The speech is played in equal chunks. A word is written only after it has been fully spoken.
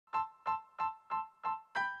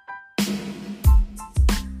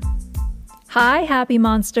Hi, Happy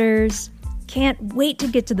Monsters! Can't wait to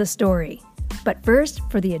get to the story. But first,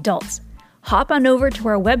 for the adults, hop on over to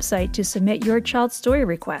our website to submit your child's story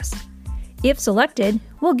request. If selected,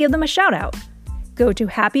 we'll give them a shout out. Go to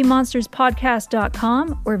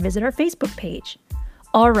happymonsterspodcast.com or visit our Facebook page.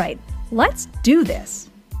 All right, let's do this.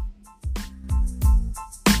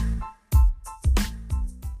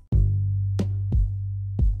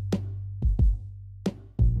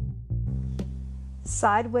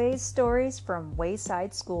 Sideways Stories from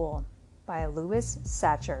Wayside School by Louis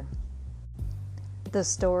Satcher. The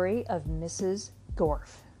story of Mrs.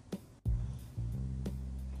 Gorf.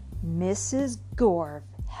 Mrs. Gorf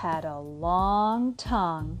had a long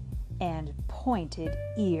tongue and pointed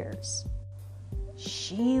ears.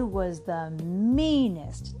 She was the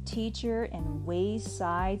meanest teacher in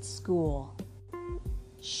Wayside School.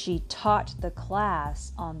 She taught the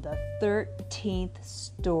class on the 13th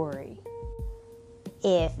story.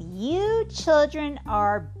 If you children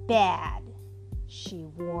are bad, she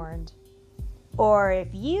warned, or if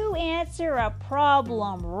you answer a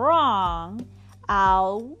problem wrong,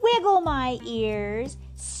 I'll wiggle my ears,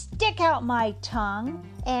 stick out my tongue,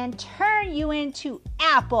 and turn you into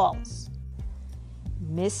apples.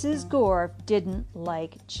 Mrs. Gorf didn't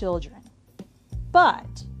like children,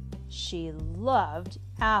 but she loved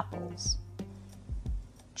apples.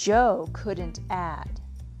 Joe couldn't add.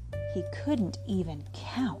 He couldn't even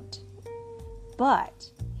count. But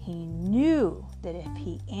he knew that if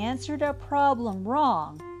he answered a problem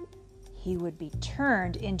wrong, he would be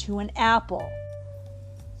turned into an apple.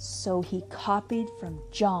 So he copied from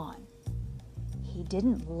John. He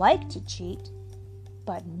didn't like to cheat,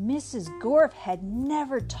 but Mrs. Gorf had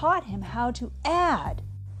never taught him how to add.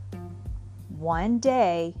 One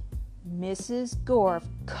day, Mrs. Gorf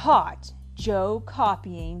caught Joe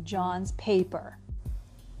copying John's paper.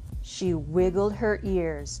 She wiggled her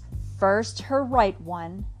ears, first her right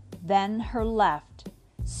one, then her left,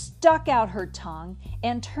 stuck out her tongue,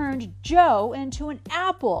 and turned Joe into an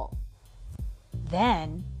apple.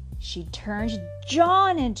 Then she turned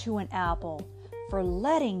John into an apple for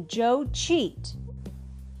letting Joe cheat.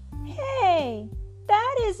 "Hey,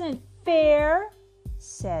 that isn't fair,"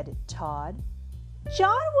 said Todd.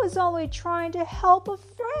 "John was only trying to help a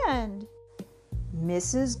friend."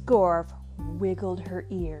 Mrs. Gorf wiggled her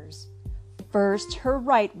ears, first her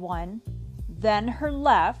right one, then her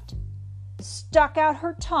left, stuck out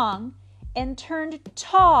her tongue, and turned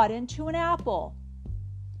Todd into an apple.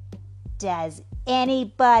 "Does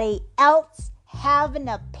anybody else have an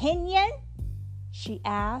opinion?" she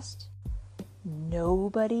asked.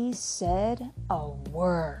 Nobody said a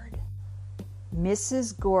word.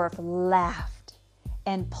 Mrs. Gorf laughed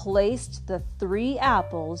and placed the 3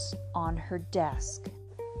 apples on her desk.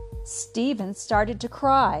 Stephen started to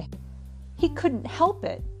cry. He couldn't help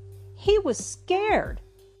it. He was scared.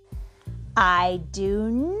 "I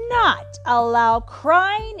do not allow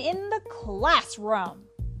crying in the classroom,"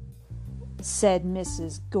 said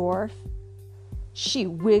Mrs. Gorf. She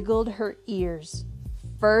wiggled her ears,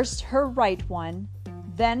 first her right one,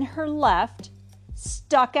 then her left,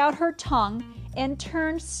 stuck out her tongue, and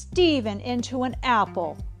turned Stephen into an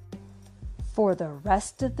apple. For the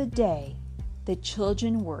rest of the day, the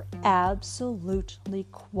children were absolutely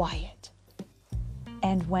quiet.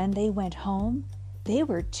 And when they went home, they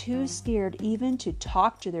were too scared even to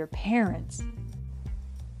talk to their parents.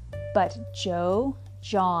 But Joe,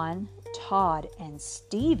 John, Todd, and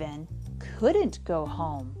Stephen couldn't go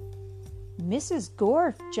home. Mrs.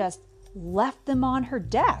 Gorf just left them on her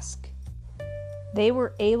desk. They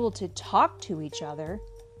were able to talk to each other,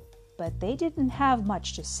 but they didn't have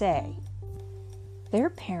much to say. Their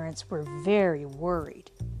parents were very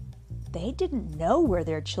worried. They didn't know where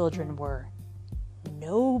their children were.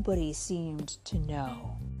 Nobody seemed to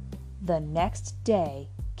know. The next day,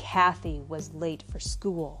 Kathy was late for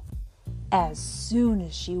school. As soon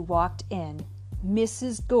as she walked in,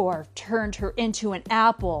 Mrs. Gorf turned her into an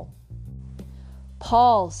apple.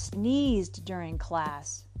 Paul sneezed during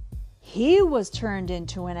class. He was turned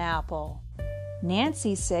into an apple.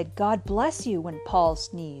 Nancy said, "God bless you," when Paul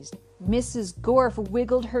sneezed. Mrs. Gorf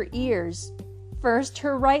wiggled her ears, first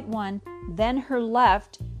her right one, then her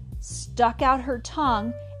left, stuck out her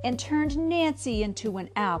tongue, and turned Nancy into an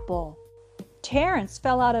apple. Terrence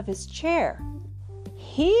fell out of his chair.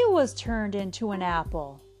 He was turned into an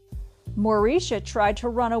apple. Mauricia tried to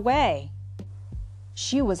run away.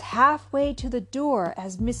 She was halfway to the door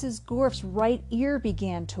as Mrs. Gorf's right ear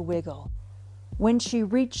began to wiggle. When she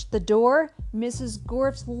reached the door, Mrs.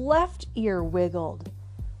 Gorf's left ear wiggled.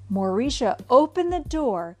 Mauricia opened the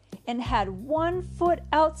door and had one foot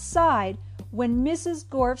outside when Mrs.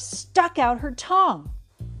 Gorf stuck out her tongue.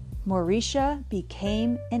 Morisha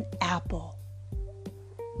became an apple.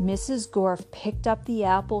 Mrs. Gorf picked up the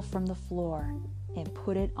apple from the floor and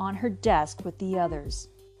put it on her desk with the others.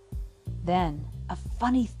 Then a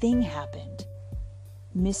funny thing happened.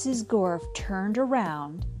 Mrs. Gorf turned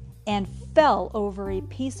around and fell over a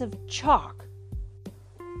piece of chalk.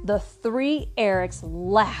 The three Erics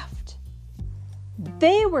laughed.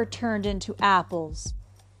 They were turned into apples.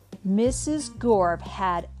 Mrs. Gorf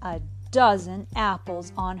had a dozen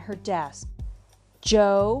apples on her desk.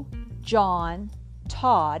 Joe, John,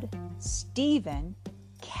 Todd, Stephen,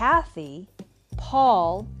 Kathy,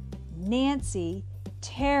 Paul, Nancy,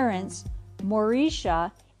 Terrence,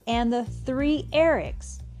 Morisha, and the three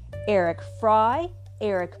Erics, Eric Fry,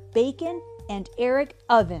 Eric Bacon, and Eric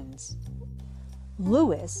Ovens.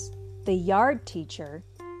 Louis, the yard teacher,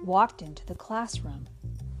 walked into the classroom.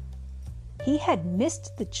 He had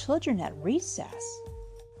missed the children at recess.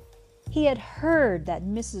 He had heard that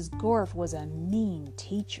Mrs. Gorf was a mean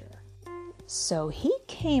teacher, so he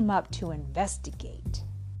came up to investigate.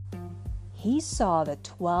 He saw the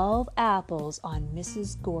 12 apples on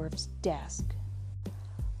Mrs. Gorf's desk.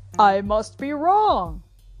 "I must be wrong,"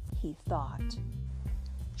 he thought.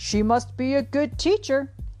 "She must be a good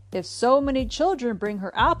teacher if so many children bring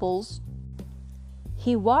her apples."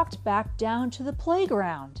 He walked back down to the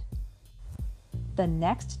playground. The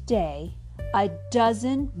next day, a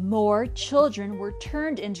dozen more children were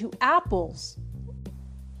turned into apples.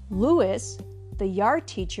 Louis, the yard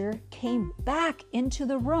teacher, came back into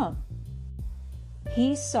the room.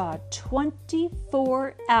 He saw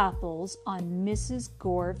 24 apples on Mrs.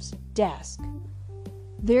 Gorf's desk.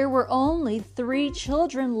 There were only 3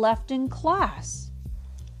 children left in class.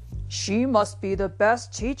 "She must be the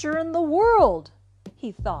best teacher in the world,"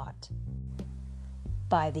 he thought.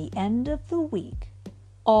 By the end of the week,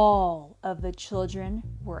 all of the children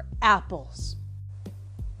were apples.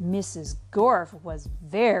 Mrs. Gorf was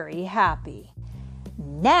very happy.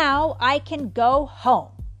 "Now I can go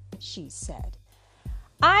home," she said.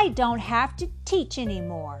 "I don't have to teach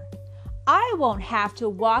anymore. I won't have to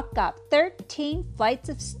walk up 13 flights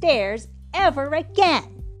of stairs ever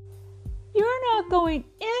again." "You're not going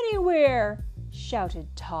anywhere,"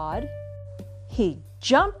 shouted Todd. He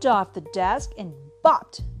jumped off the desk and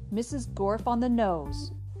bopped Mrs. Gorf on the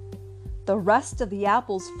nose. The rest of the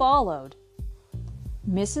apples followed.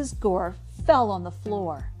 Mrs. Gorf fell on the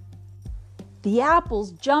floor. The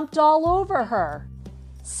apples jumped all over her.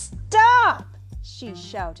 "Stop!" she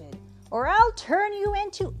shouted, "or I'll turn you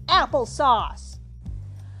into applesauce."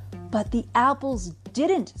 But the apples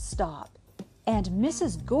didn't stop, and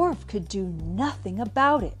Mrs. Gorf could do nothing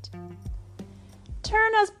about it.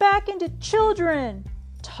 "Turn us back into children,"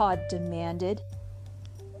 Todd demanded.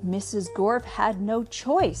 Mrs. Gorf had no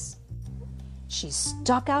choice. She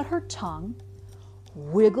stuck out her tongue,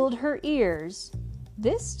 wiggled her ears,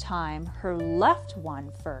 this time her left one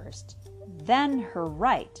first, then her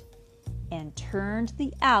right, and turned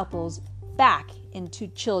the apples back into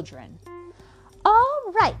children. "All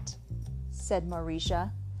right," said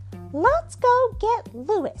Morisha. "Let's go get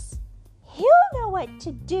Louis. He'll know what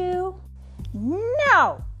to do."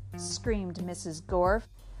 "No!" screamed Mrs. Gorf.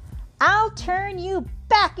 "I'll turn you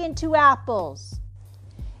back into apples."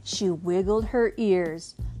 She wiggled her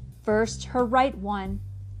ears, first her right one,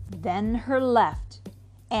 then her left,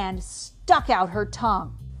 and stuck out her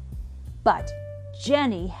tongue. But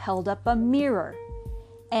Jenny held up a mirror,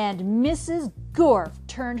 and Mrs. Gorf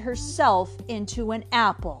turned herself into an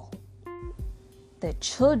apple. The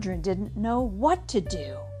children didn't know what to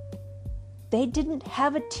do. They didn't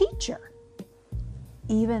have a teacher.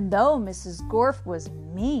 Even though Mrs. Gorf was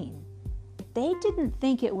mean, they didn't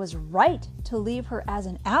think it was right to leave her as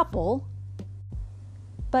an apple.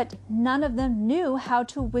 But none of them knew how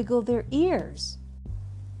to wiggle their ears.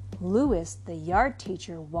 Louis, the yard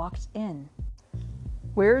teacher, walked in.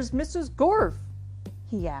 "Where's Mrs. Gorf?"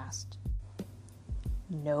 he asked.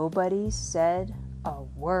 Nobody said a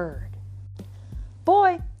word.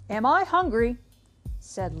 "Boy, am I hungry,"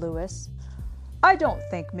 said Louis. "I don't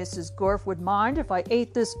think Mrs. Gorf would mind if I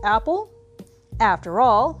ate this apple. After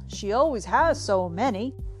all, she always has so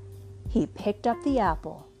many." He picked up the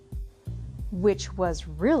apple, which was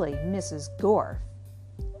really Mrs. Gorf,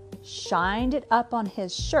 shined it up on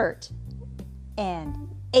his shirt, and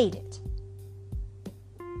ate it.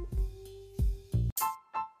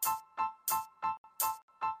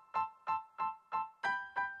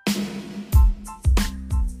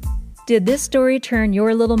 Did this story turn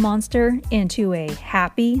your little monster into a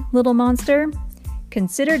happy little monster?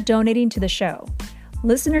 Consider donating to the show.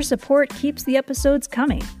 Listener support keeps the episodes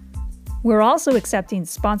coming. We're also accepting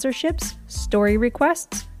sponsorships, story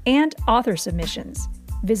requests, and author submissions.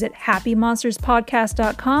 Visit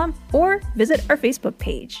happymonsterspodcast.com or visit our Facebook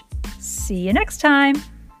page. See you next time.